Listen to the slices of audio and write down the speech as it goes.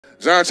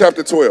John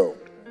chapter 12.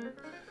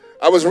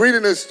 I was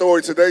reading this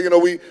story today. You know,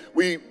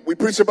 we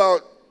preach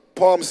about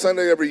Palm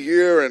Sunday every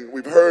year, and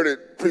we've heard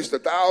it preached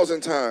 1,000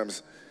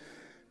 times.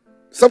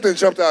 Something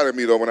jumped out at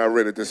me, though, when I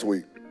read it this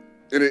week.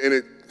 And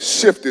it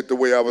shifted the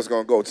way I was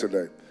going to go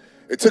today.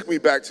 It took me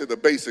back to the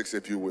basics,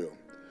 if you will.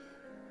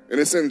 And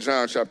it's in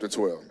John chapter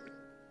 12.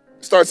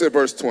 It starts at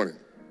verse 20.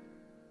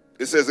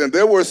 It says, "And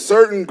there were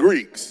certain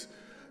Greeks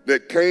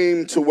that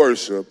came to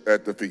worship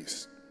at the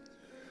feast.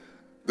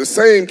 The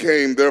same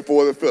came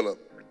therefore to Philip,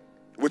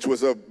 which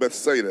was of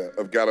Bethsaida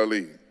of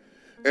Galilee,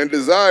 and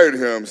desired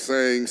him,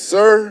 saying,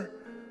 Sir,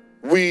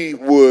 we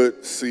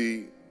would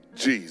see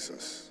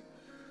Jesus.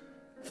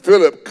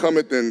 Philip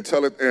cometh and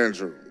telleth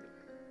Andrew.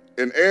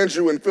 And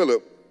Andrew and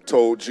Philip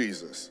told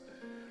Jesus.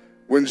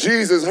 When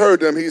Jesus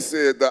heard them, he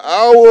said, The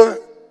hour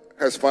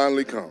has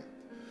finally come,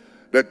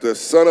 that the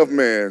Son of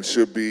Man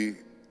should be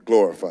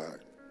glorified."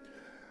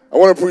 I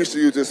want to preach to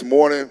you this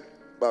morning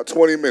about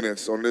 20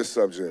 minutes on this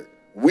subject.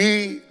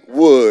 We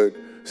would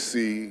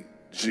see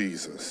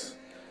Jesus.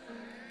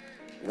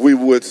 We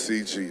would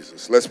see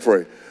Jesus. Let's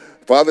pray.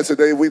 Father,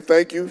 today we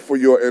thank you for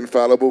your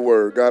infallible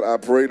word. God, I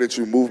pray that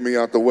you move me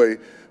out the way.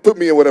 Put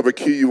me in whatever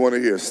key you want to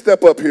hear.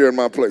 Step up here in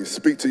my place.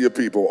 Speak to your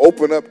people.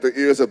 Open up the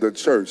ears of the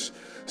church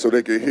so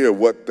they can hear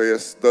what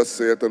thus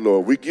saith the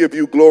Lord. We give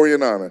you glory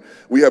and honor.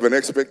 We have an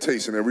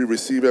expectation and we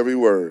receive every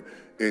word.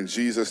 In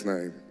Jesus'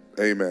 name,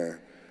 amen.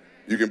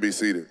 You can be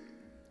seated.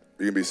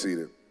 You can be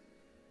seated.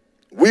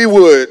 We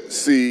would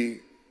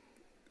see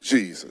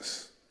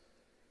Jesus.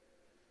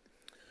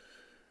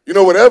 You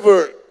know,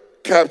 whatever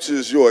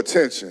captures your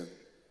attention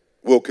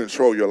will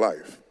control your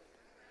life.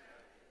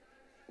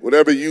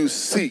 Whatever you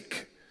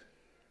seek,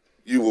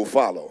 you will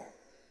follow.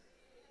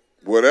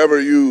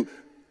 Whatever you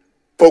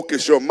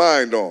focus your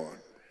mind on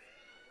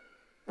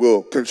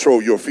will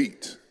control your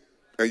feet,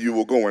 and you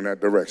will go in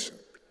that direction.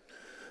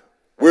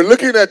 We're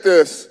looking at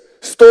this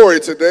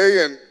story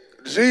today, and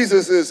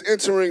Jesus is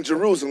entering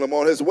Jerusalem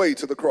on his way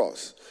to the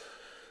cross.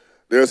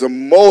 There's a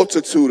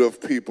multitude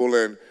of people,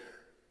 and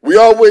we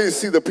always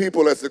see the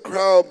people as the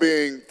crowd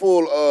being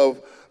full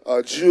of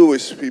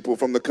Jewish people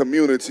from the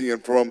community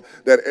and from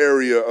that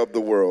area of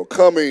the world,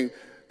 coming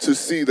to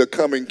see the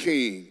coming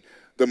king,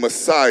 the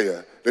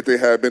Messiah that they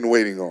had been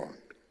waiting on.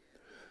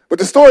 But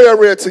the story I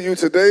read to you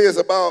today is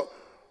about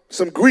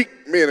some Greek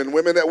men and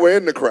women that were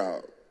in the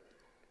crowd.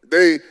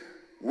 They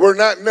were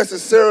not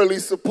necessarily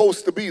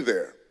supposed to be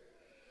there.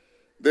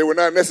 They were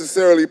not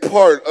necessarily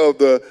part of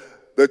the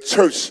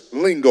church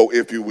lingo,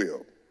 if you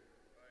will.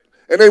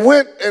 And they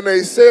went and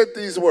they said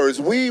these words,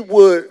 we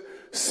would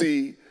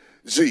see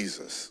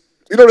Jesus.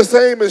 You know, the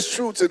same is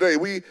true today.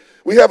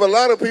 We have a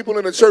lot of people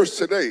in the church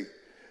today.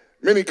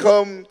 Many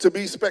come to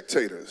be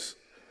spectators.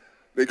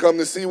 They come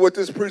to see what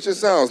this preacher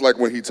sounds like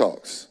when he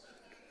talks.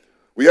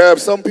 We have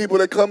some people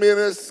that come in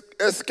as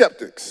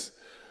skeptics.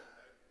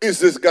 Is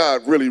this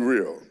God really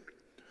real?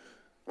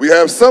 We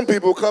have some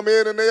people come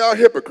in and they are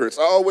hypocrites.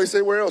 I always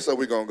say, where else are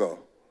we going to go?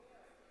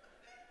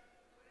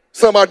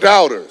 Some are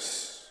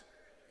doubters.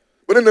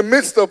 But in the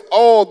midst of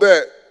all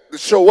that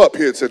show up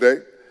here today,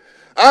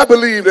 I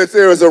believe that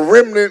there is a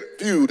remnant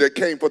few that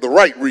came for the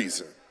right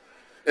reason,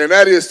 and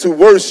that is to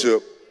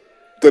worship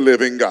the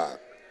living God.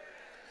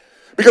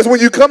 Because when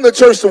you come to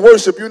church to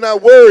worship, you're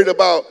not worried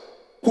about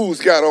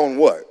who's got on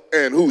what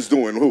and who's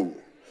doing who.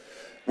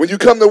 When you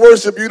come to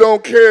worship, you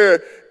don't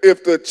care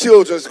if the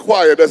children's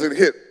choir doesn't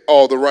hit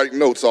all the right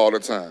notes all the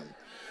time.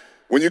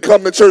 When you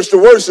come to church to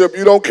worship,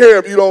 you don't care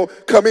if you don't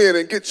come in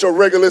and get your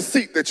regular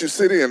seat that you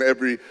sit in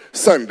every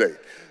Sunday.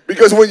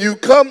 Because when you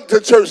come to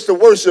church to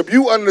worship,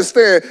 you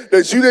understand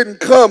that you didn't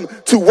come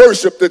to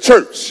worship the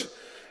church.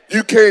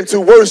 You came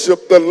to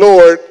worship the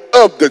Lord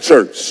of the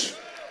church.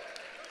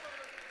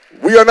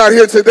 We are not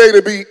here today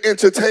to be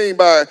entertained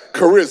by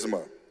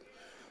charisma,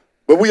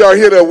 but we are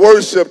here to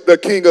worship the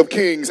King of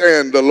Kings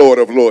and the Lord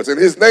of Lords, and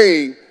his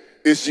name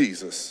is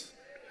Jesus.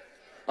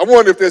 I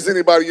wonder if there's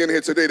anybody in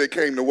here today that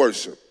came to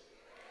worship.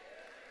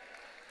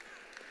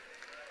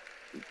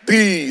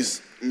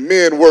 These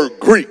men were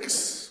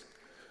Greeks,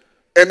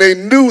 and they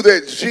knew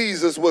that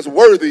Jesus was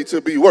worthy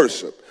to be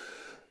worshiped.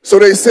 So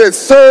they said,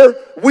 Sir,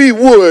 we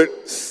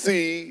would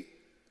see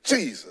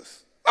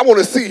Jesus. I want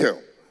to see him.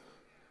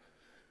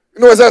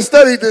 You know, as I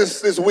studied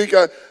this week,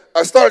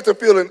 I started to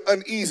feel an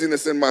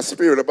uneasiness in my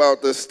spirit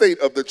about the state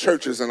of the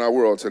churches in our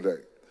world today.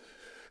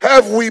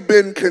 Have we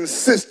been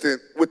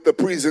consistent with the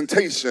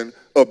presentation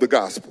of the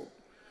gospel?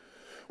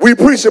 We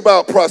preach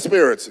about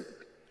prosperity.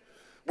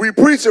 We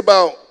preach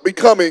about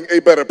becoming a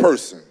better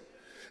person.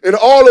 And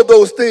all of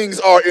those things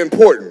are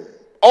important.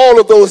 All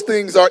of those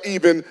things are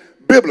even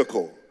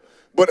biblical.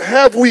 But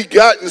have we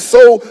gotten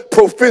so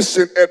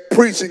proficient at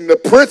preaching the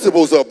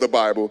principles of the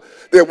Bible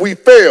that we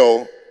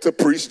fail to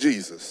preach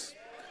Jesus?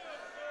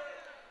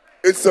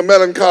 It's a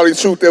melancholy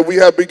truth that we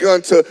have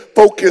begun to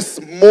focus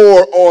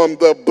more on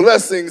the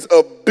blessings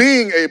of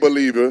being a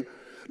believer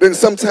than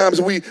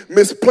sometimes we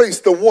misplace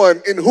the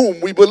one in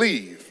whom we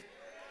believe.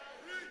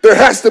 There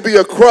has to be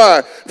a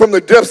cry from the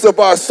depths of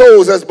our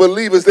souls as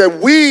believers that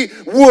we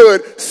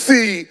would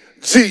see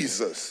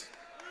Jesus.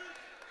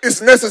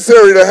 It's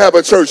necessary to have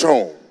a church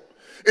home.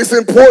 It's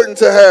important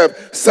to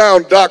have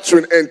sound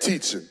doctrine and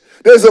teaching.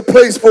 There's a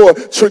place for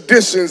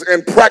traditions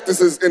and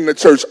practices in the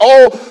church.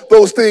 All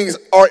those things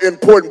are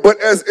important, but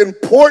as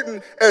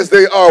important as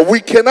they are,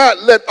 we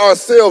cannot let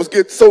ourselves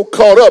get so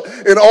caught up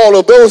in all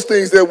of those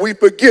things that we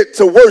forget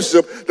to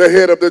worship the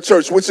head of the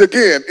church, which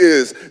again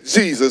is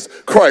Jesus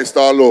Christ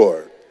our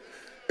Lord.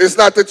 It's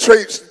not the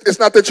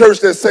church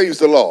that saves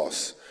the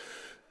lost.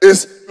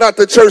 It's not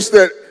the church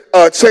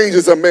that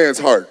changes a man's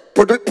heart.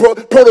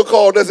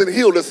 Protocol doesn't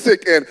heal the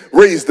sick and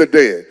raise the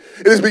dead.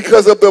 It is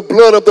because of the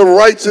blood of the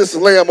righteous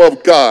Lamb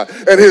of God,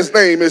 and his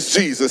name is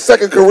Jesus.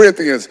 2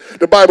 Corinthians,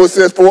 the Bible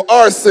says, for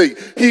our sake,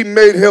 he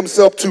made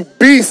himself to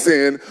be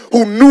sin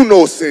who knew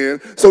no sin,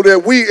 so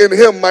that we in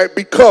him might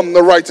become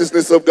the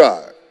righteousness of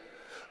God.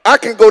 I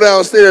can go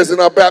downstairs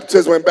in our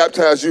baptism and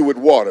baptize you with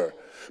water,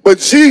 but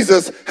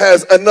Jesus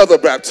has another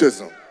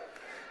baptism.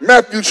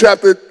 Matthew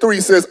chapter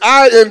 3 says,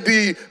 I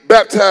indeed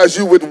baptize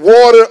you with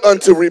water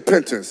unto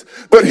repentance,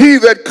 but he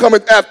that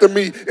cometh after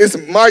me is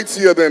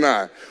mightier than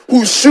I,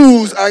 whose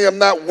shoes I am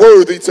not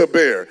worthy to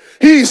bear.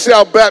 He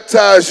shall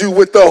baptize you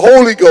with the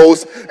Holy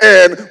Ghost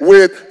and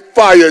with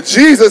fire.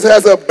 Jesus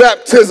has a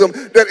baptism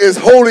that is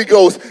Holy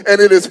Ghost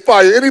and it is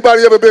fire.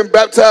 Anybody ever been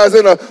baptized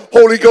in a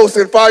Holy Ghost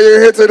and fire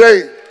in here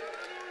today?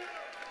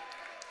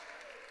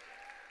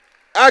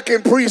 I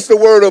can preach the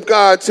word of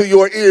God to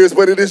your ears,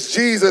 but it is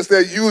Jesus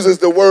that uses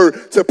the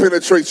word to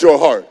penetrate your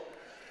heart.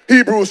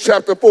 Hebrews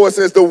chapter 4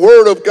 says the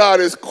word of God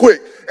is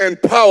quick and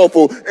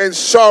powerful and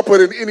sharper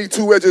than any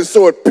two-edged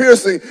sword,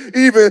 piercing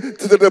even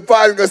to the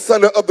dividing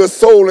asunder of the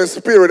soul and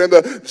spirit and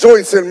the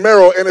joints and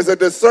marrow, and is a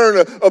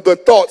discerner of the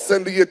thoughts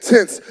and the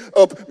intents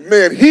of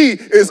men. He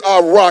is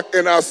our rock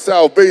and our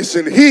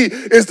salvation. He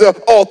is the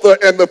author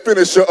and the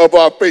finisher of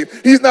our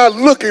faith. He's not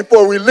looking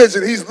for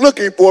religion. He's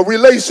looking for a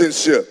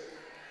relationship.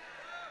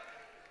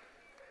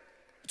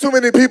 Too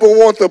many people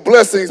want the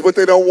blessings, but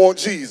they don't want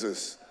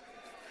Jesus.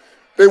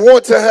 They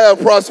want to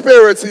have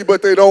prosperity,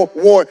 but they don't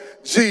want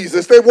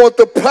Jesus. They want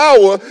the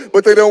power,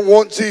 but they don't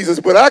want Jesus.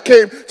 But I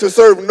came to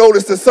serve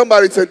notice to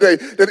somebody today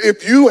that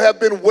if you have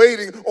been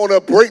waiting on a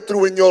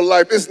breakthrough in your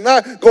life, it's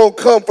not going to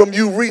come from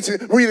you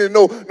reading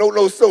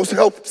no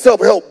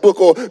self-help book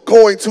or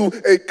going to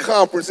a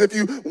conference. If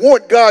you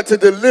want God to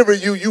deliver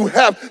you, you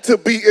have to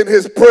be in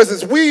his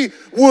presence. We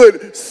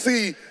would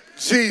see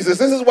Jesus.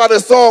 This is why the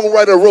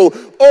songwriter wrote,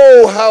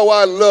 oh, how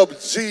I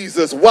love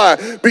Jesus. Why?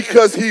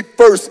 Because he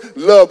first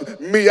loved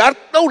me. I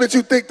know that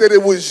you think that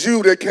it was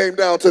you that came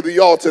down to the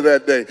altar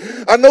that day.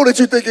 I know that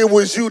you think it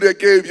was you that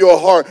gave your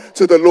heart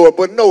to the Lord.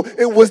 But no,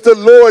 it was the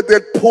Lord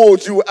that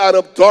pulled you out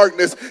of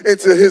darkness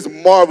into his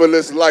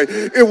marvelous light.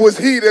 It was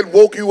he that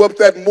woke you up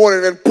that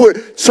morning and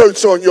put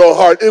church on your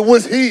heart. It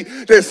was he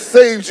that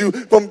saved you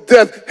from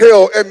death,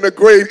 hell, and the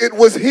grave. It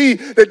was he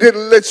that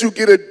didn't let you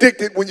get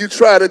addicted when you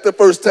tried it the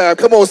first time.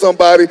 Come on, somebody.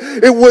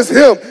 It was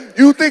him.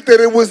 You think that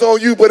it was on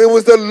you, but it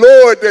was the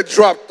Lord that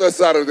dropped us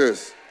out of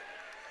this.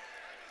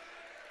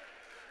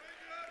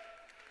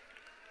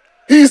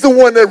 He's the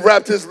one that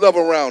wrapped his love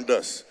around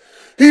us.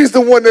 He's the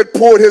one that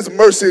poured his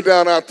mercy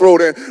down our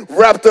throat and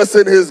wrapped us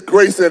in his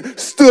grace and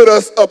stood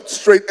us up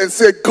straight and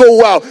said,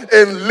 go out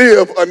and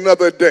live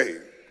another day.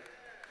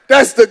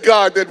 That's the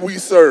God that we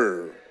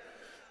serve.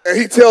 And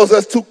he tells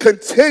us to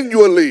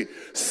continually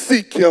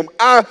seek him.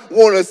 I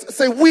want to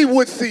say we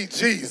would see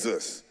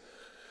Jesus.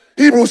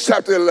 Hebrews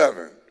chapter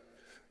 11.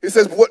 It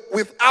says,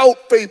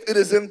 without faith it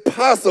is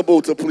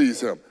impossible to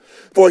please him.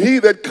 For he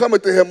that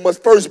cometh to him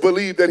must first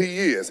believe that he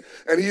is,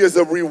 and he is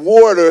a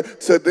rewarder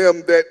to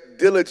them that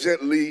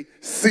diligently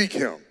seek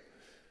him.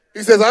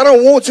 He says, I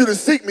don't want you to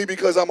seek me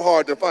because I'm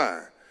hard to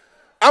find.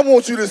 I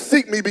want you to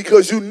seek me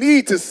because you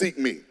need to seek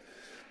me.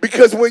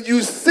 Because when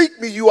you seek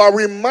me, you are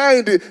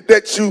reminded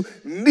that you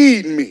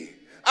need me.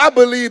 I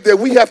believe that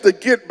we have to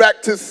get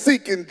back to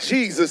seeking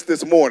Jesus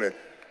this morning.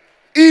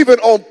 Even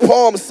on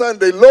Palm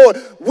Sunday, Lord,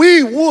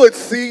 we would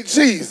see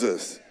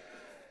Jesus.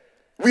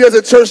 We as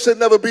a church should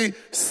never be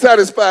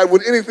satisfied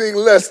with anything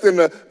less than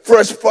the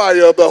fresh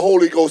fire of the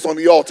Holy Ghost on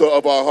the altar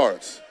of our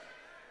hearts.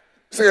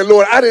 Saying,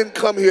 Lord, I didn't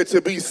come here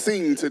to be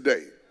seen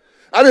today.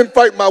 I didn't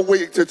fight my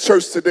way to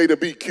church today to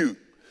be cute.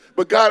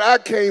 But God, I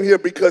came here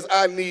because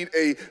I need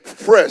a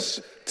fresh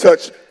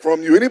touch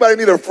from you. Anybody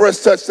need a fresh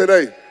touch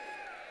today?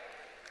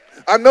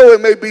 I know it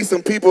may be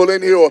some people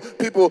in here or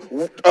people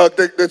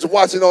that's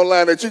watching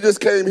online that you just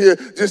came here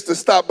just to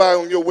stop by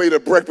on your way to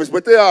breakfast.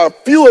 But there are a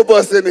few of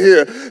us in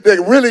here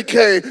that really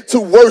came to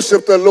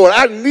worship the Lord.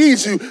 I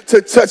need you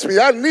to touch me.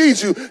 I need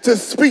you to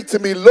speak to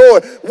me,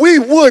 Lord. We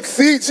would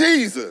see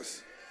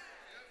Jesus.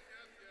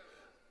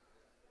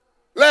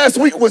 Last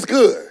week was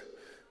good,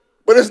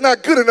 but it's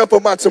not good enough for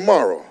my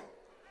tomorrow.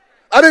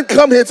 I didn't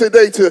come here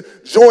today to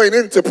join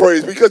into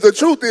praise because the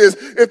truth is,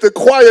 if the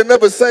choir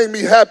never sang me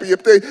happy,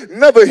 if they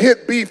never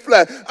hit B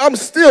flat, I'm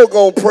still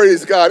going to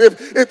praise God. If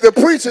the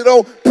preacher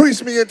don't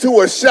preach me into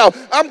a shout,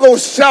 I'm going to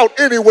shout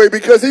anyway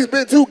because he's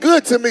been too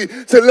good to me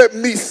to let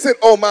me sit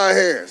on my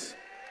hands.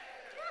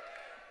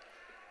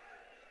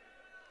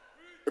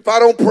 If I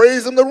don't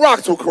praise him, the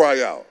rocks will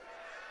cry out.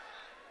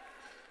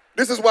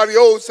 This is why the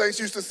old saints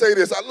used to say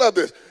this. I love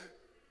this.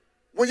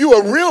 When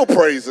you're a real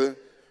praiser,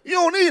 you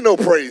don't need no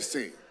praise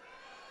team.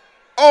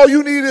 All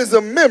you need is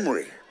a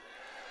memory.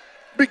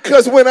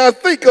 Because when I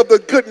think of the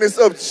goodness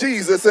of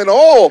Jesus and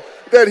all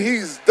that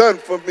he's done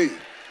for me,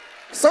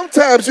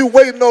 sometimes you're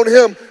waiting on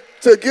him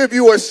to give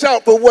you a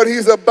shout for what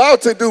he's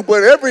about to do,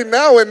 but every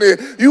now and then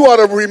you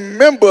ought to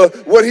remember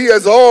what he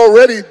has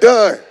already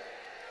done.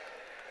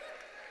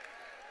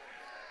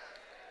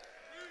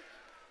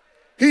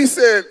 He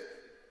said,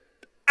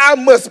 I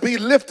must be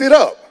lifted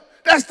up.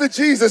 That's the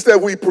Jesus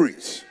that we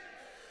preach.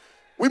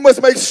 We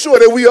must make sure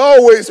that we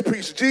always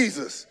preach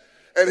Jesus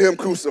and him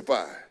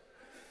crucified.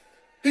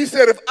 He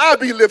said, if I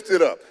be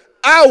lifted up,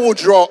 I will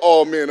draw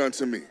all men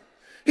unto me.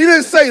 He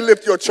didn't say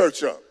lift your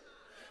church up.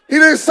 He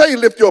didn't say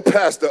lift your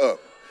pastor up.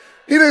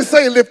 He didn't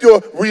say lift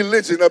your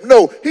religion up.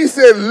 No, he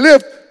said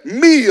lift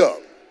me up.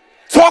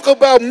 Talk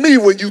about me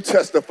when you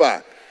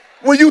testify.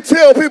 When you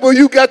tell people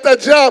you got that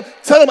job,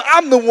 tell them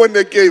I'm the one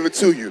that gave it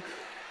to you.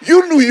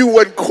 You knew you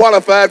wasn't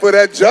qualified for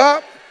that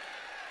job.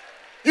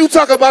 You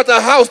talk about the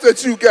house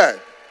that you got.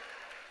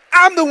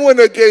 I'm the one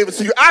that gave it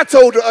to you. I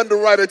told the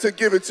underwriter to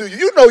give it to you.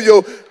 You know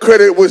your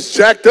credit was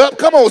jacked up.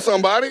 Come on,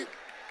 somebody.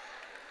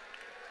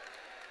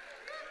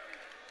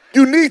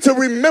 You need to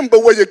remember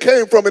where you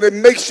came from, and it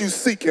makes you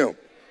seek him.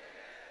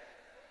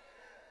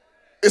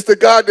 It's the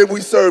God that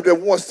we serve that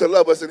wants to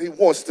love us, and he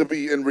wants to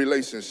be in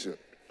relationship.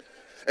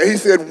 And he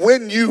said,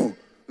 when you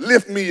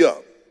lift me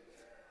up,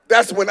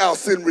 that's when I'll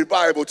send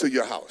revival to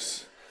your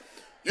house.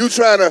 You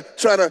trying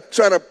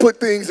to put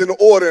things in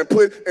order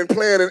and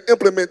plan and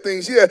implement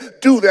things. Yeah,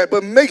 do that,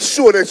 but make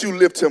sure that you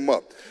lift him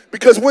up.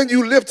 Because when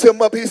you lift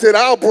him up, he said,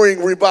 I'll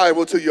bring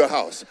revival to your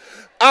house.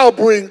 I'll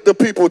bring the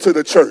people to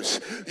the church.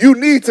 You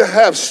need to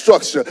have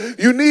structure.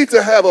 You need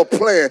to have a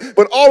plan.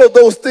 But all of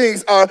those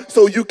things are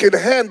so you can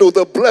handle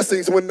the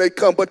blessings when they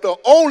come. But the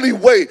only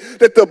way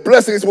that the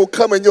blessings will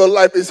come in your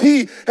life is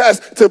he has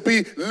to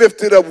be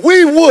lifted up.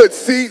 We would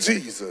see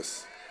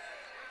Jesus.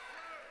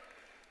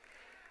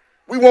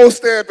 We won't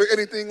stand for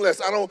anything less.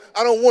 I don't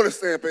want to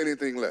stand for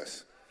anything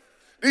less.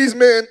 These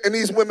men and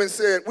these women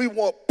said, we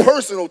want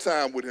personal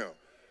time with him.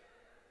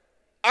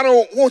 I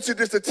don't want you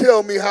just to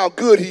tell me how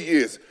good he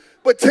is,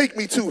 but take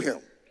me to him.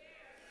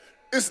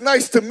 It's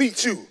nice to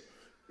meet you.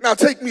 Now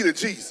take me to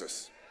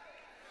Jesus.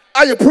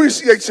 I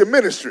appreciate your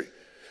ministry,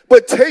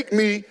 but take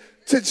me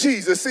to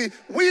Jesus. See,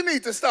 we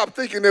need to stop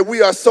thinking that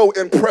we are so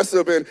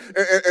impressive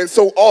and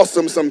so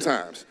awesome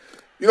sometimes.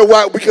 You know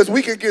why? Because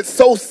we can get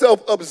so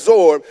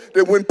self-absorbed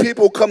that when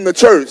people come to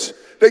church,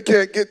 they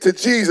can't get to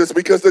Jesus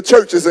because the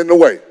church is in the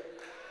way.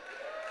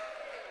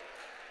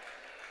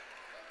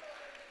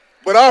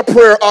 But our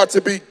prayer ought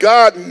to be,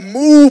 God,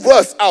 move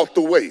us out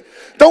the way.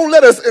 Don't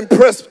let us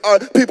impress our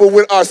people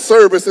with our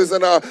services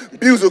and our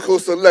musical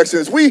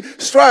selections. We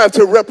strive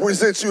to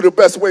represent you the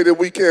best way that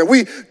we can.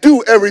 We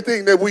do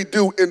everything that we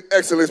do in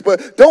excellence,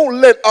 but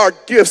don't let our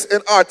gifts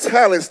and our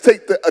talents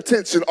take the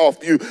attention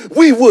off you.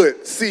 We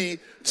would see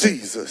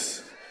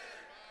Jesus.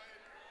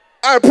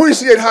 I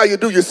appreciate how you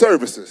do your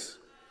services.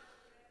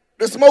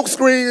 The smoke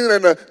screen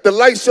and the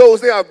light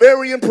shows, they are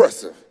very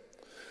impressive.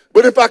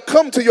 But if I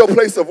come to your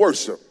place of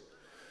worship,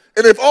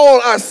 and if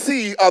all I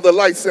see are the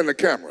lights and the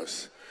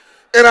cameras,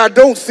 and I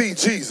don't see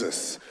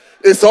Jesus,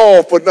 it's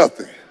all for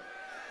nothing.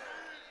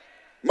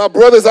 My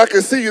brothers, I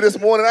can see you this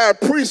morning. I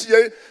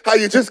appreciate how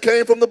you just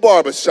came from the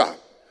barber shop.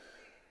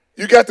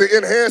 You got the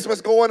enhancements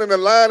going and the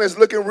line is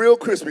looking real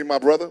crispy, my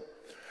brother.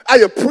 I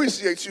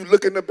appreciate you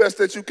looking the best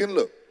that you can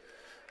look.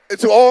 And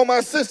to all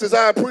my sisters,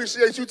 I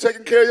appreciate you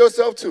taking care of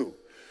yourself too.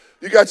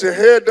 You got your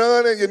hair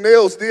done and your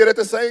nails did at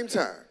the same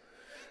time.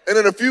 And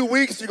in a few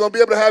weeks, you're going to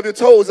be able to have your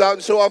toes out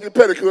and show off your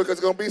pedicure because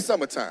it's going to be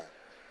summertime.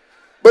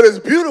 But as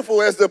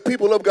beautiful as the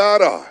people of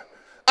God are,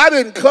 I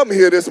didn't come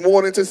here this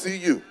morning to see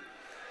you.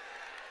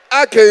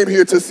 I came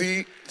here to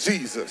see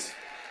Jesus.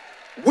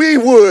 We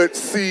would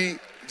see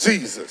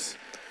Jesus.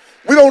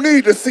 We don't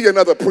need to see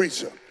another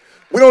preacher.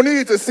 We don't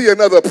need to see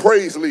another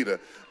praise leader.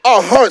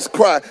 Our heart's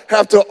cry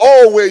have to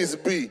always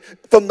be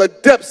from the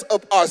depths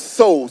of our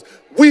souls.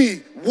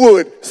 We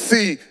would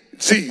see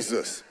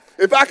Jesus.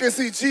 If I can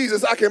see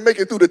Jesus, I can make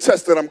it through the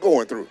test that I'm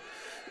going through.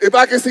 If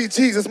I can see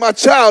Jesus, my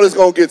child is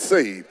going to get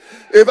saved.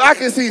 If I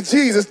can see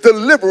Jesus,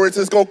 deliverance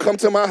is going to come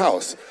to my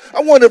house.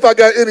 I wonder if I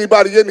got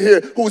anybody in here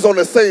who's on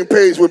the same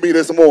page with me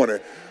this morning,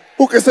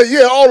 who can say,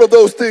 yeah, all of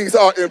those things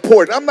are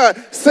important. I'm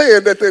not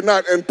saying that they're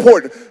not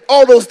important.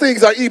 All those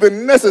things are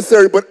even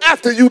necessary, but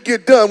after you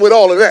get done with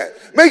all of that,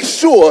 make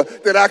sure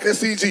that I can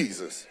see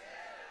Jesus.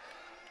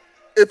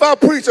 If I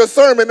preach a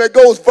sermon that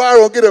goes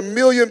viral and get 1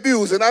 million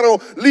views and I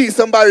don't lead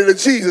somebody to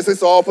Jesus,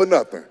 it's all for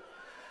nothing.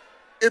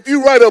 If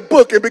you write a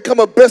book and become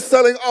a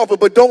best-selling author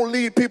but don't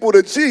lead people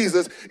to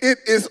Jesus, it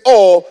is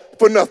all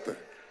for nothing.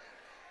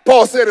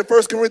 Paul said in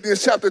 1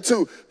 Corinthians chapter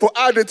 2, for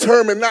I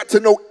determined not to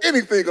know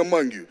anything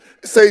among you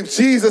save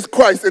Jesus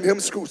Christ and him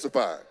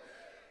crucified.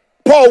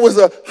 Paul was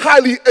a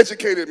highly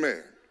educated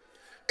man,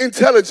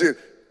 intelligent,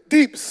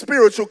 deep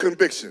spiritual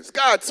convictions.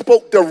 God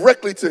spoke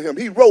directly to him.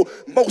 He wrote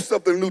most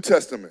of the New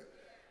Testament.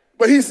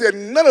 But he said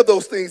none of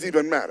those things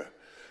even matter.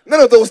 None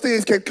of those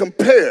things can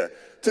compare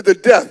to the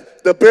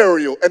death, the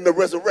burial, and the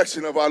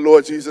resurrection of our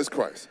Lord Jesus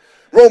Christ.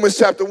 Romans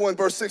chapter 1,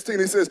 verse 16,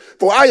 he says,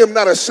 "For I am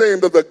not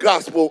ashamed of the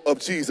gospel of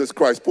Jesus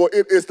Christ, for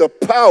it is the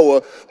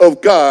power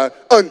of God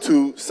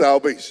unto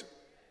salvation."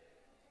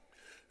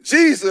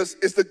 Jesus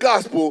is the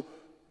gospel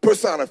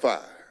personified.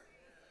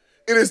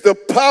 It is the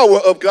power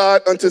of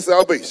God unto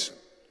salvation.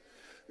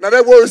 Now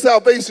that word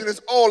salvation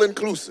is all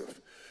inclusive.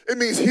 It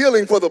means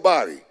healing for the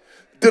body,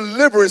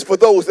 deliverance for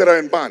those that are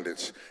in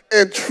bondage,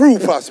 and true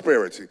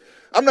prosperity.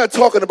 I'm not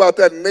talking about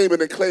that name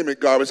it and claim it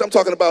garbage. I'm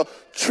talking about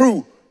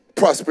true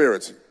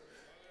prosperity.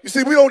 You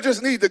see, we don't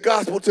just need the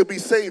gospel to be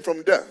saved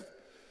from death,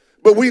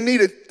 but we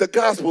needed the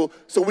gospel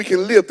so we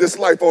can live this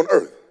life on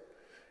earth.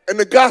 And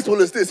the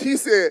gospel is this. He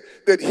said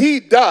that he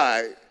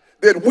died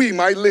that we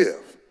might live.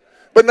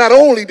 But not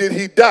only did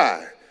he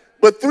die,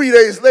 but 3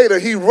 days later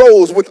he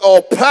rose with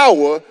all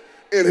power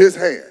in his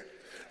hand.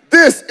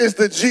 This is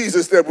the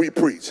Jesus that we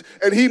preach,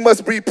 and he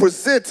must be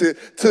presented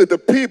to the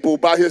people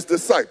by his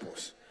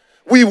disciples.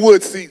 We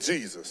would see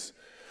Jesus.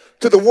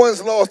 To the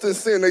ones lost in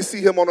sin, they see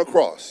him on a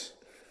cross,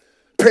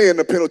 paying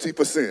the penalty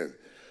for sin.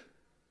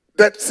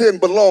 That sin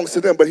belongs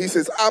to them, but he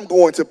says, I'm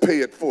going to pay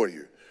it for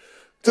you.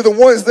 To the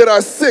ones that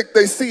are sick,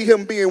 they see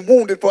him being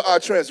wounded for our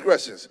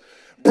transgressions,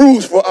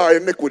 bruised for our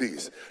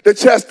iniquities. The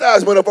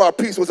chastisement of our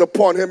peace was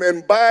upon him,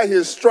 and by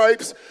his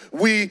stripes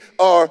we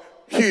are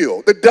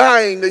healed. The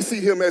dying, they see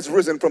him as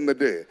risen from the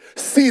dead,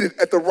 seated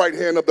at the right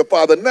hand of the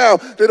Father. Now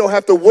they don't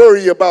have to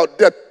worry about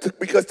death,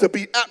 because to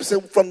be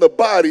absent from the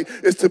body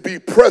is to be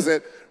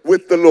present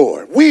with the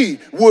Lord. We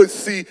would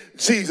see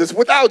Jesus.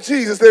 Without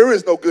Jesus, there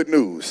is no good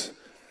news.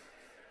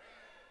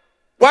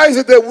 Why is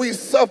it that we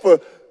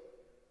suffer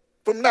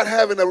from not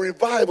having a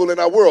revival in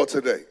our world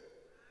today?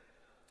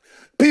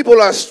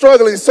 People are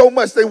struggling so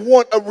much, they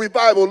want a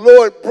revival.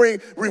 Lord, bring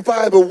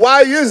revival.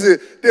 Why is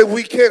it that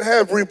we can't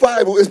have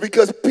revival? It's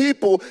because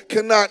people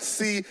cannot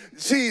see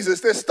Jesus.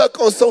 They're stuck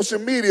on social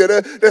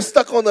media. They're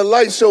stuck on the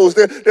light shows.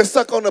 They're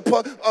stuck on the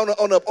pump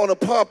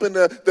and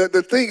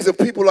the things that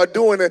people are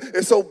doing.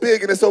 It's so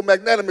big and it's so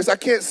magnanimous. I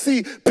can't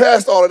see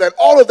past all of that.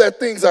 All of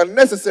that things are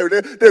necessary.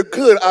 They're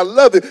good. I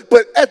love it.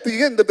 But at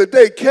the end of the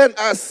day, can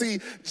I see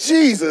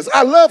Jesus?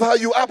 I love how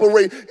you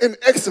operate in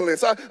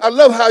excellence. I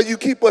love how you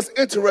keep us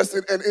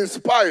interested and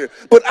inspired,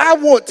 but I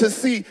want to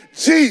see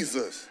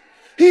Jesus.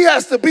 He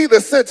has to be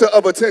the center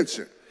of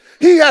attention.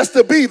 He has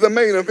to be the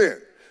main event.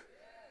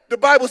 The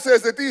Bible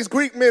says that these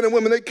Greek men and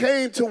women, they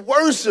came to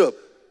worship,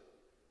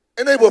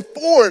 and they were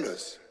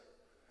foreigners.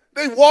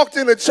 They walked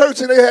into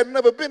church and they had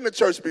never been to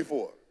church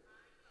before.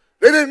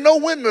 They didn't know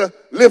when to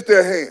lift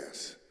their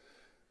hands.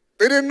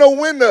 They didn't know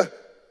when to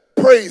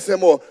praise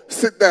him or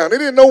sit down. They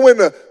didn't know when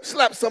to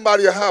slap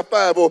somebody a high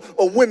five or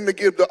when to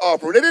give the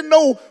offering. They didn't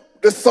know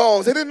the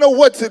songs. They didn't know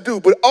what to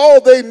do, but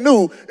all they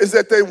knew is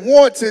that they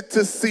wanted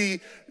to see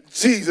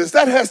Jesus.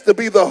 That has to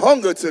be the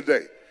hunger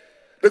today,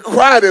 the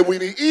cry that we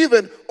need,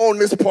 even on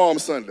this Palm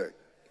Sunday.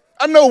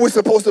 I know we're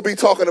supposed to be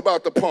talking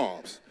about the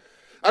palms.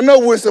 I know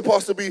we're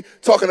supposed to be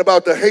talking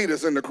about the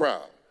haters in the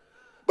crowd,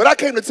 but I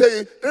came to tell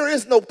you there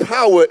is no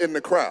power in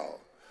the crowd.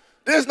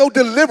 There's no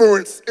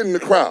deliverance in the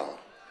crowd.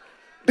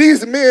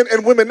 These men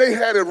and women, they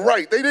had it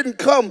right. They didn't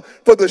come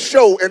for the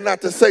show and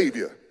not the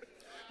Savior.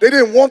 They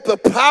didn't want the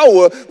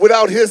power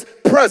without his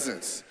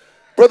presence.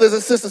 Brothers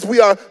and sisters, we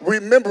are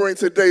remembering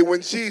today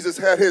when Jesus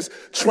had his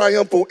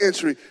triumphal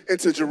entry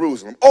into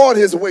Jerusalem on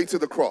his way to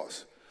the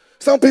cross.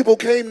 Some people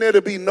came there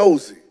to be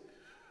nosy.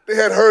 They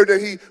had heard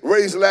that he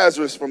raised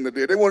Lazarus from the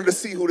dead. They wanted to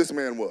see who this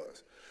man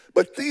was.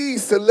 But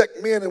these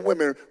select men and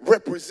women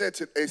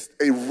represented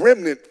a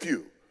remnant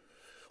few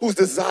whose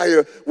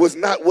desire was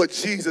not what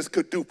Jesus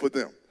could do for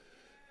them,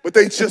 but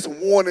they just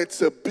wanted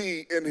to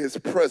be in his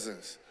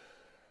presence.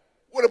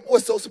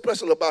 What's so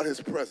special about his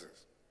presence?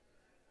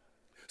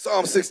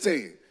 Psalm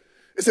 16,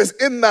 it says,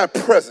 in thy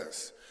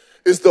presence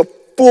is the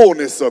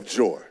fullness of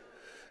joy,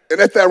 and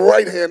at thy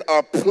right hand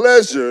are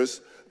pleasures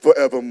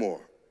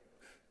forevermore.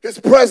 His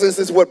presence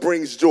is what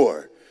brings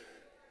joy.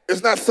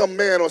 It's not some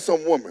man or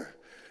some woman.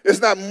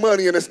 It's not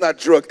money and it's not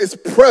drugs. His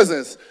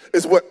presence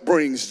is what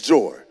brings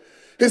joy.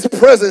 His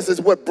presence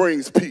is what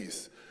brings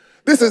peace.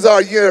 This is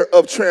our year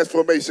of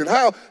transformation.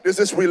 How does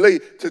this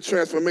relate to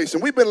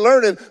transformation? We've been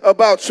learning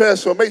about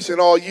transformation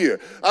all year.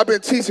 I've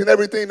been teaching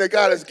everything that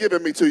God has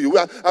given me to you.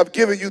 I've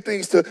given you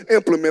things to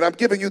implement. I'm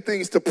giving you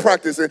things to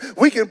practice. And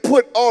we can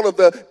put all of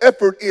the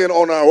effort in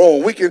on our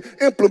own. We can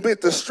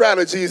implement the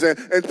strategies and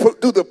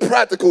do the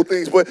practical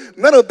things. But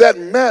none of that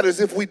matters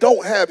if we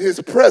don't have his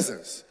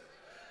presence.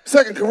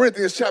 2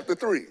 Corinthians chapter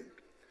 3.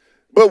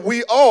 But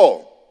we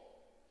all,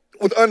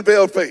 with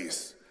unveiled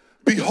face,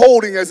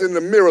 beholding as in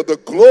the mirror the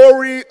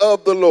glory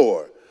of the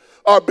Lord,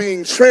 are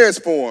being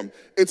transformed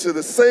into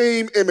the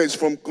same image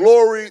from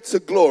glory to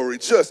glory,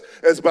 just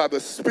as by the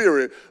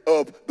Spirit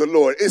of the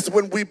Lord. It's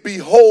when we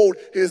behold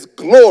his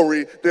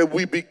glory that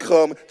we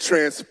become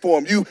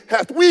transformed.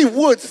 We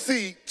would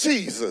see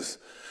Jesus.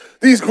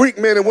 These Greek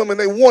men and women,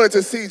 they wanted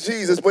to see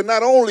Jesus, but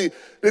not only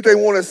did they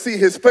want to see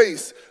his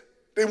face,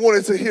 they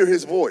wanted to hear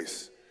his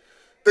voice.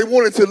 They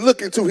wanted to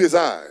look into his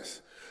eyes.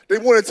 They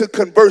wanted to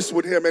converse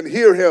with him and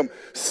hear him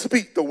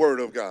speak the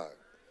word of God.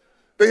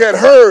 They had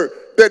heard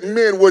that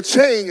men were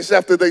changed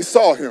after they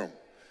saw him.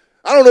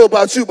 I don't know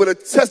about you, but a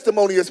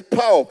testimony is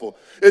powerful.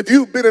 If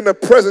you've been in the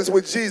presence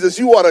with Jesus,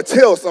 you ought to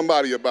tell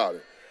somebody about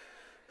it.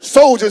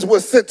 Soldiers were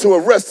sent to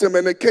arrest him,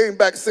 and they came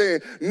back saying,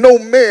 no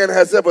man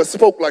has ever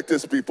spoke like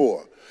this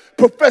before.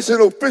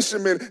 Professional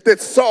fishermen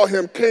that saw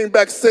him came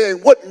back saying,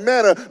 what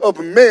manner of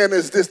man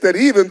is this that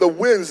even the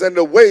winds and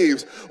the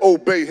waves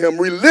obey him?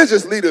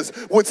 Religious leaders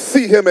would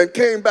see him and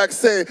came back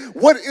saying,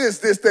 what is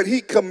this that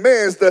he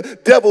commands the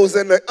devils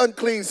and the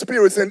unclean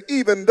spirits and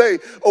even they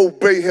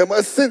obey him?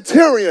 A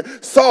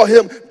centurion saw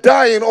him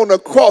dying on the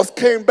cross,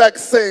 came back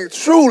saying,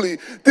 truly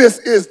this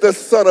is the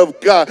Son of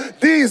God.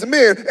 These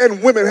men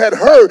and women had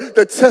heard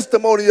the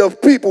testimony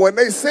of people, and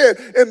they said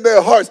in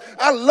their hearts,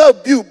 I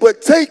love you,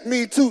 but take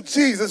me to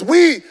Jesus.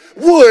 We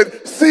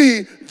would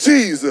see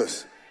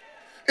Jesus.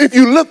 If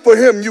you look for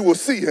him, you will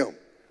see him.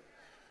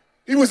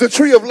 He was the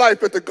tree of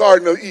life at the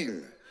Garden of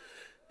Eden.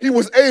 He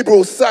was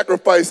Abel's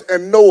sacrifice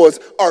and Noah's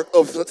ark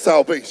of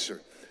salvation.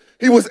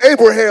 He was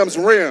Abraham's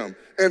ram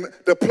in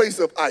the place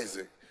of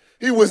Isaac.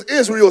 He was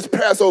Israel's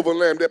Passover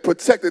lamb that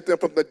protected them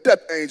from the death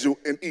angel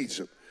in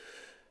Egypt.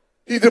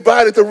 He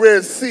divided the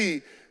Red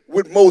Sea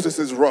with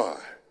Moses' rod.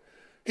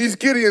 He's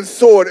Gideon's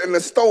sword and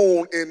the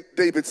stone in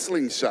David's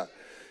slingshot.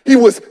 He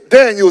was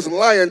Daniel's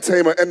lion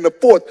tamer and the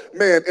fourth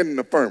man in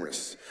the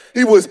furnace.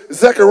 He was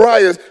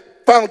Zechariah's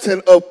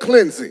fountain of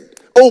cleansing,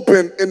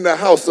 open in the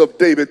house of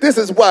David. This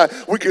is why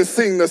we can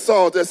sing the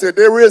song that said,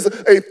 there is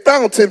a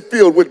fountain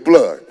filled with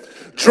blood,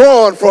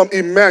 drawn from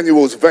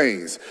Emmanuel's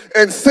veins,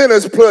 and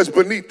sinners plunged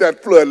beneath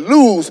that flood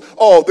lose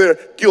all their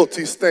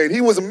guilty stain.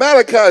 He was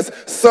Malachi's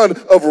son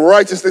of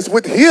righteousness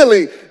with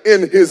healing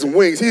in his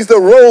wings. He's the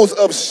rose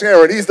of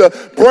Sharon. He's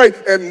the bright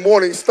and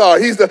morning star.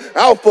 He's the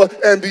Alpha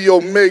and the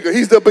Omega.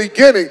 He's the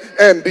beginning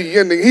and the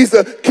ending. He's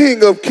the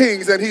King of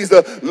kings and he's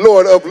the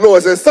Lord of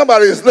lords. And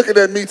somebody is looking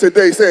at me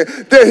today saying,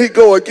 there he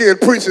go again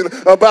preaching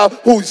about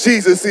who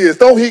Jesus is.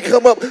 Don't he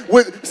come up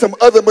with some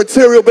other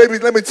material, baby?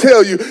 Let me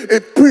tell you,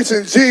 if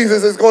preaching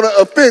Jesus is going to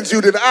offend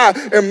you, then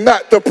I am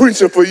not the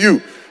preacher for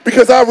you.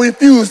 Because I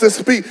refuse to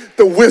speak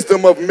the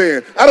wisdom of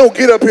men. I don't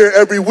get up here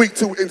every week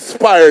to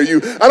inspire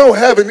you. I don't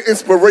have an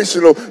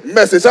inspirational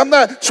message. I'm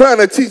not trying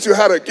to teach you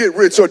how to get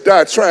rich or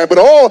die trying. But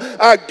all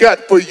I got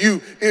for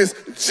you is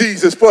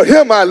Jesus. For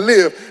him I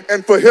live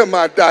and for him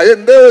I die.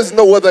 And there is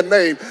no other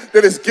name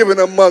that is given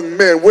among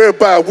men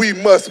whereby we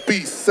must be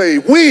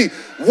saved. We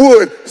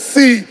would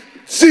see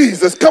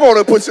Jesus. Come on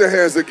and put your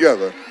hands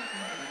together.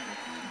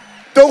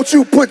 Don't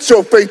you put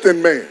your faith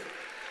in man.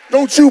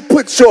 Don't you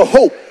put your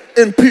hope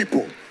in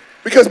people.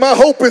 Because my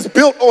hope is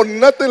built on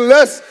nothing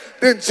less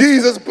than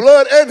Jesus'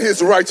 blood and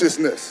his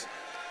righteousness.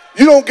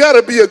 You don't got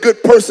to be a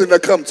good person to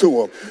come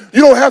to him.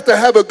 You don't have to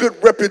have a good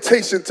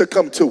reputation to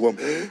come to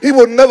him. He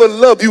will never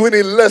love you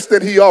any less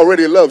than he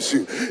already loves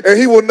you. And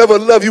he will never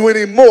love you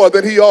any more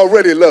than he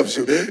already loves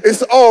you.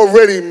 It's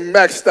already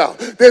maxed out.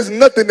 There's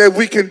nothing that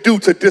we can do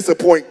to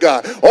disappoint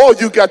God. All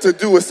you got to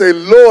do is say,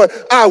 Lord,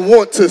 I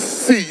want to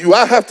see you.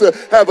 I have to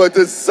have a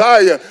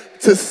desire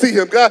to see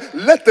him. God,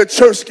 let the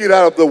church get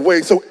out of the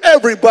way so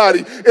everybody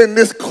in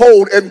this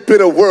cold and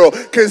bitter world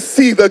can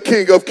see the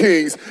King of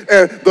Kings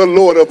and the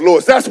Lord of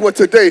Lords. That's what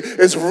today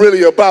is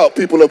really about,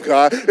 people of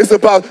God. It's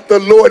about the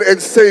Lord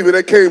and Savior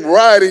that came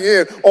riding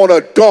in on a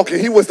donkey.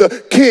 He was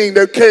the king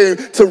that came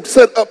to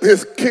set up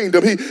his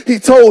kingdom. They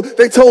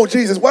told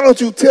Jesus, why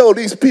don't you tell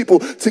these people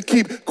to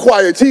keep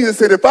quiet? Jesus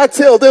said, if I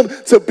tell them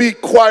to be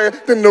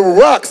quiet, then the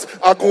rocks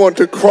are going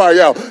to cry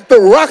out. The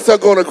rocks are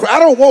going to cry. I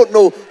don't want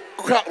no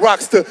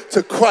rocks to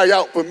cry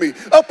out for me.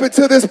 Up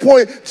until this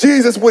point,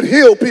 Jesus would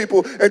heal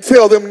people and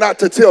tell them not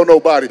to tell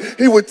nobody.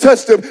 He would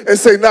touch them and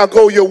say, now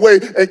go your way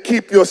and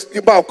keep your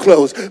mouth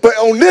closed. But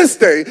on this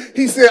day,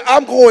 he said,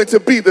 I'm going to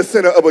be the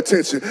center of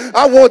attention.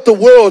 I want the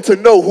world to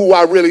know who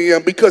I really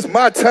am because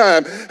my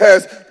time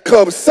has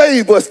come.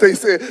 Save us, they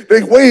said.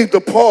 They waved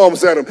the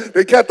palms at him.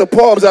 They got the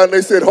palms out and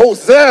they said,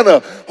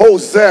 Hosanna,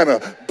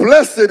 Hosanna.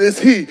 Blessed is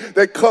he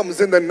that comes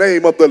in the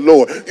name of the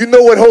Lord. You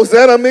know what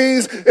Hosanna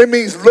means? It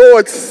means,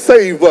 Lord,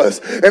 save us.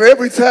 And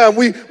every time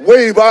we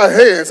wave our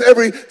hands,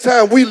 every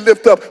time we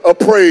lift up a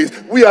praise,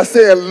 we are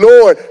saying,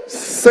 Lord,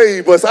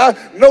 save us. I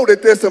know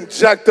that there's some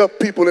jacked up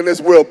people in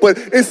this world, but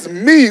it's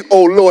me,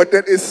 oh Lord,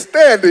 that is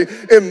standing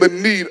in the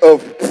need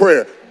of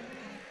prayer.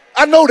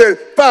 I know that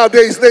 5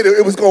 days later,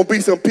 it was going to be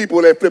some people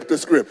that flipped the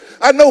script.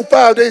 I know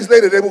 5 days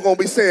later, they were going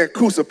to be saying,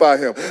 crucify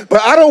him. But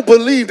I don't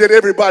believe that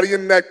everybody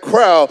in that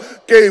crowd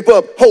gave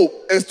up hope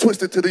and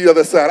twisted to the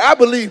other side. I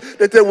believe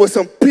that there were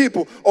some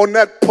people on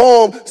that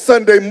Palm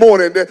Sunday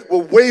morning that were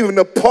waving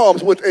the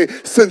palms with a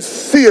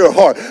sincere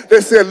heart.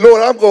 They said,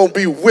 Lord, I'm going to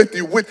be with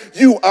you. With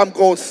you, I'm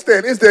going to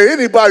stand. Is there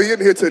anybody in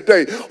here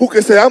today who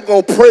can say, I'm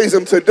going to praise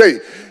him today?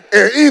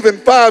 And even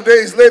 5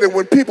 days later,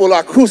 when people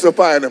are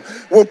crucifying him,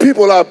 when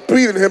people are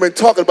beating him and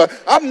talking about,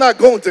 I'm not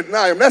going to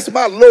deny him. That's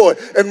my Lord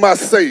and my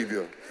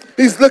Savior.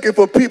 He's looking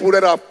for people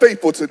that are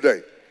faithful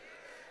today.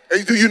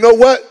 And do you know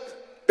what?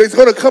 There's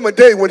going to come a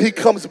day when he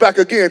comes back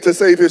again to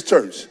save his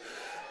church.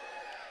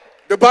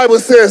 The Bible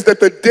says that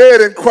the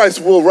dead in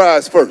Christ will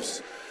rise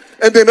first.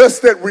 And then us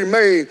that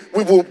remain,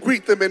 we will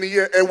greet them in the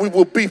air, and we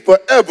will be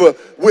forever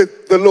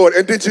with the Lord.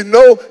 And did you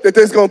know that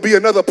there's going to be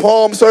another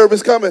palm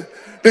service coming?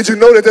 Did you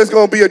know that there's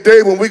going to be a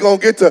day when we're going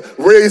to get to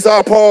raise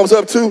our palms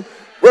up too?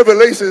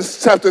 Revelation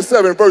chapter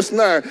 7, verse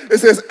 9, it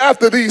says,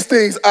 after these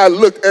things I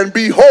looked, and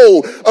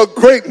behold, a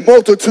great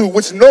multitude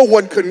which no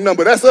one could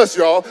number. That's us,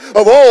 y'all.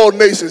 Of all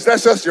nations,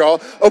 that's us, y'all.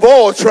 Of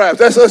all tribes,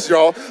 that's us,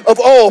 y'all. Of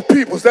all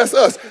peoples, that's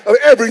us. Of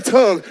every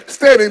tongue,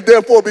 standing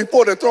therefore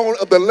before the throne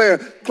of the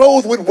Lamb,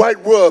 clothed with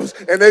white robes,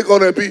 and they're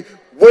going to be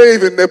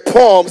waving their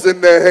palms in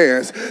their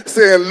hands,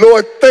 saying,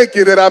 Lord, thank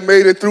you that I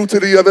made it through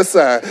to the other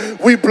side.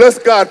 We bless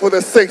God for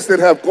the saints that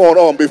have gone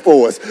on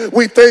before us.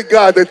 We thank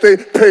God that they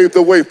paved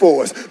the way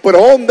for us. But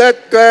on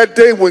that glad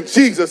day when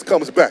Jesus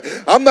comes back,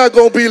 I'm not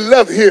going to be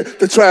left here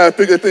to try and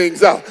figure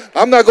things out.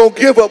 I'm not going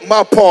to give up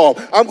my palm.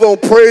 I'm going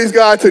to praise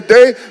God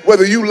today,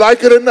 whether you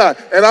like it or not.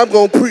 And I'm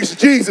going to preach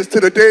Jesus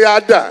to the day I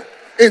die.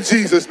 In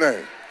Jesus'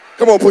 name.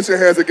 Come on, put your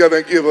hands together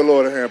and give the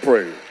Lord a hand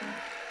praise.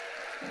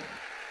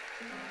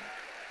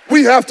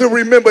 We have to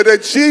remember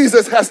that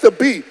Jesus has to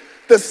be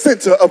the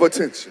center of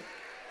attention.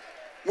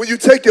 When you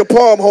take your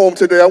palm home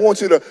today, I want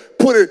you to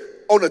put it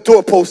on the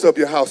doorpost of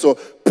your house, or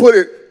put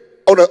it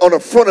on the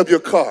front of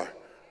your car.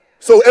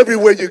 So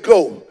everywhere you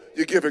go,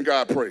 you're giving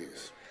God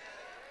praise.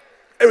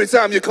 Every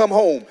time you come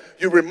home,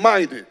 you're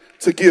reminded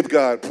to give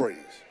God praise.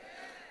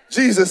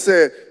 Jesus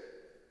said,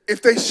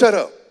 if they shut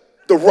up,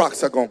 the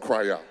rocks are going to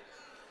cry out.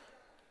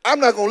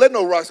 I'm not going to let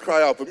no rocks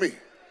cry out for me.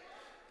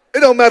 It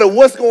don't matter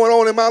what's going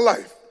on in my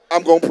life.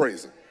 I'm going to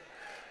praise him.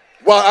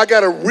 While I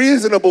got a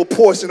reasonable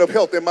portion of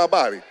health in my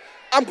body,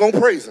 I'm going to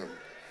praise him.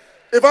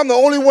 If I'm the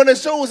only one that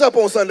shows up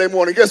on Sunday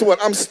morning, guess what?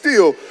 I'm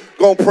still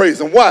going to praise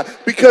him. Why?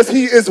 Because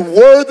he is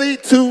worthy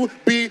to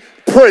be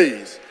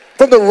praised.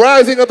 From the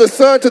rising of the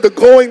sun to the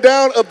going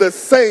down of the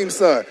same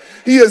sun.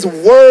 He is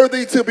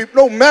worthy to be,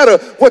 no matter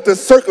what the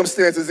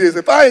circumstances is.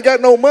 If I ain't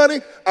got no money,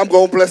 I'm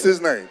going to bless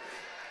his name.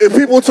 If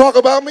people talk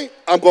about me,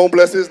 I'm going to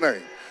bless his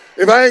name.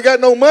 If I ain't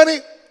got no money,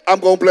 I'm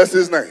going to bless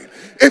his name.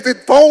 If the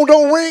phone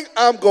don't ring,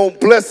 I'm going to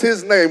bless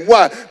his name.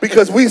 Why?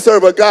 Because we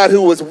serve a God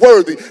who is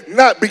worthy,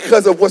 not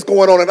because of what's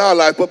going on in our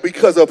life, but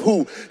because of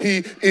who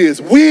he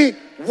is. We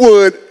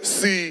would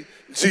see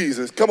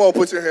Jesus. Come on,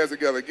 put your hands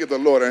together. Give the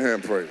Lord a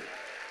hand praise.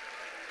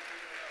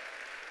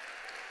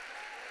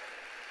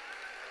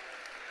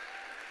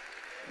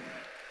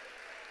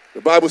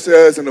 The Bible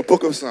says in the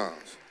book of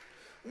Psalms,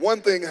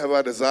 one thing have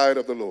I desired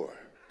of the Lord.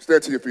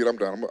 Stand to your feet. I'm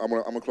done. I'm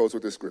going to close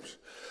with this scripture.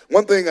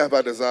 One thing have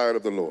I desired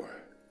of the Lord,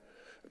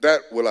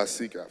 that will I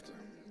seek after,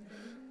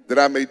 that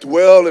I may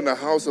dwell in the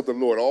house of the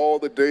Lord all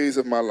the days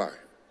of my life,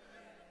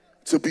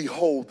 to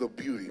behold the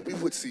beauty. We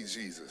would see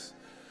Jesus,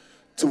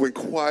 to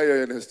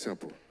inquire in his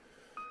temple.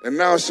 And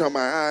now shall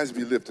my eyes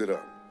be lifted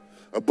up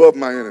above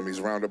my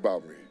enemies round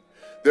about me.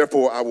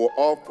 Therefore I will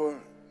offer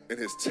in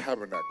his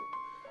tabernacle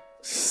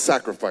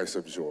sacrifice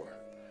of joy.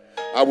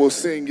 I will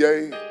sing,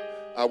 yea,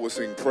 I will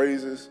sing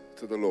praises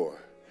to the Lord.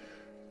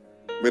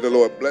 May the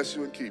Lord bless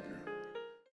you and keep you.